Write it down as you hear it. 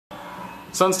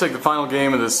Suns take the final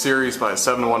game of this series by a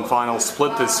 7-1 final,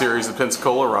 split this series at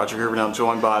Pensacola. Roger Huber now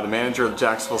joined by the manager of the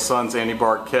Jacksonville Suns, Andy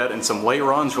Barkett, and some late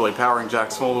runs really powering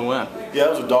Jacksonville to win. Yeah, it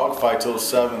was a dogfight till the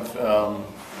seventh.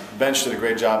 Bench did a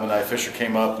great job tonight. Fisher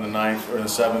came up in the ninth or in the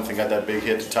seventh and got that big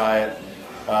hit to tie it.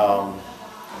 And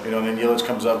then Yelich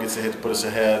comes up, gets a hit to put us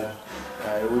ahead.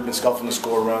 We've been scuffling the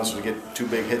score runs, so to get two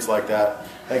big hits like that,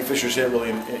 I think Fisher's hit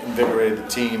really invigorated the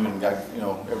team and got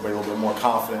everybody a little bit more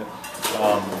confident.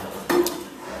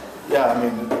 Yeah, I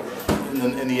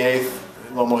mean, in the eighth,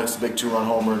 Lomo hits the big two-run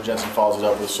homer. Jensen follows it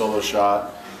up with a solo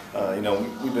shot.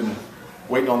 We've been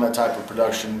waiting on that type of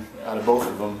production out of both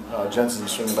of them.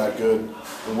 Jensen's swinging back good.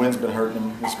 The wind's been hurting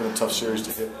him. It's been a tough series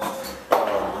to hit.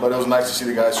 But it was nice to see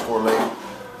the guys score late,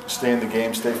 stay in the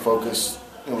game, stay focused.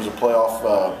 It was a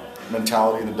playoff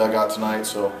mentality in the dugout tonight,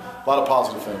 so a lot of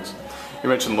positive things. You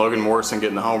mentioned Logan Morrison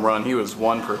getting the home run. He was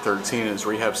 1 for 13 in his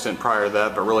rehab stint prior to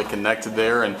that, but really connected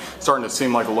there and starting to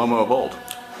seem like a Lomo of old.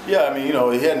 Yeah, I mean,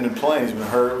 he hadn't been playing. He's been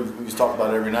hurt. We've talked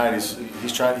about it every night.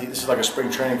 He's trying. This is like a spring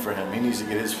training for him. He needs to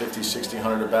get his 50, 60,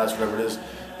 100 at bats, whatever it is,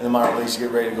 in the minor leagues to get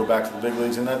ready to go back to the big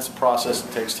leagues. And that's a process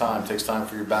that takes time. It takes time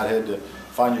for your bat head to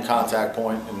find your contact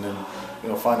point and then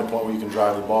find a point where you can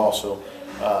drive the ball. So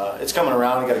it's coming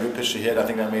around. He got a good pitch to hit. I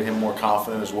think that made him more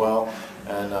confident as well.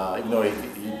 And even though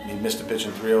he missed a pitch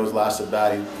in 3-0 his last at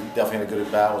bat, he definitely had a good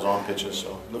at bat, was on pitches,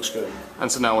 so it looks good.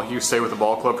 And so now will he stay with the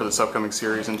ball club for this upcoming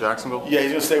series in Jacksonville? Yeah,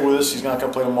 he's going to stay with us. He's not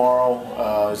going to play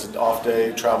tomorrow. It's an off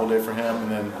day, travel day for him,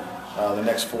 and then the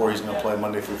next 4 he's going to play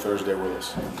Monday through Thursday with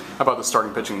us. How about the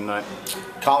starting pitching tonight?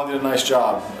 Colin did a nice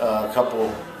job. A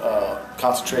couple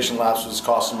concentration lapses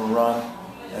cost him a run,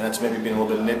 and that's maybe being a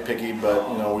little bit nitpicky, but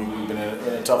we've been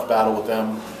in a tough battle with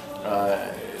them.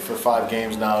 For 5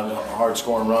 games now, hard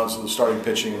scoring runs, so the starting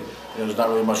pitching, there's not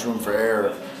really much room for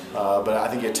error. But I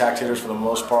think he attacked hitters for the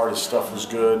most part. His stuff was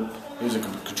good. He was in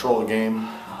control of the game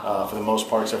for the most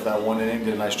part, except for that 1 inning.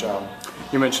 Did a nice job.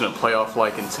 You mentioned a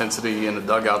playoff-like intensity in the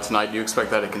dugout tonight. Do you expect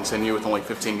that to continue with only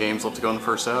 15 games left to go in the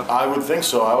first half? I would think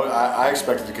so. I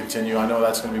expect it to continue. I know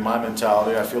that's going to be my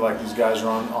mentality. I feel like these guys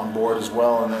are on board as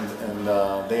well,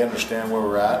 and they understand where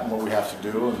we're at and what we have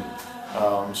to do.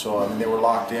 So I mean, they were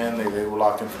locked in. They were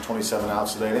locked in for 27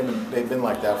 outs today. They've been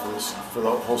like that for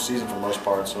the whole season for the most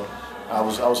part. So I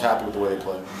was happy with the way they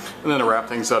played. And then to wrap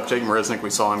things up, Jake Marisnick, we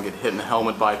saw him get hit in the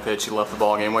helmet by a pitch. He left the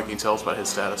ball game. What can you tell us about his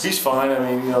status? He's fine. I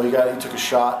mean, he took a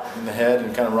shot in the head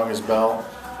and kind of rung his bell.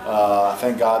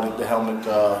 Thank God that the helmet,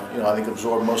 I think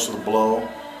absorbed most of the blow.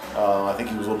 I think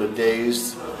he was a little bit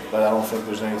dazed, but I don't think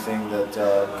there's anything that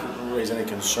could raise any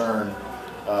concern.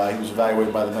 He was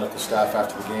evaluated by the medical staff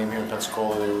after the game here in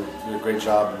Pensacola. They did a great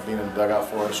job of being in the dugout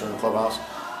for us or in the clubhouse.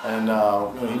 And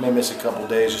he may miss a couple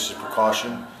days just as a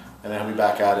precaution, and then he'll be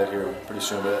back at it here pretty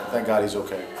soon. But thank God he's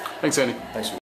okay. Thanks, Andy. Thanks.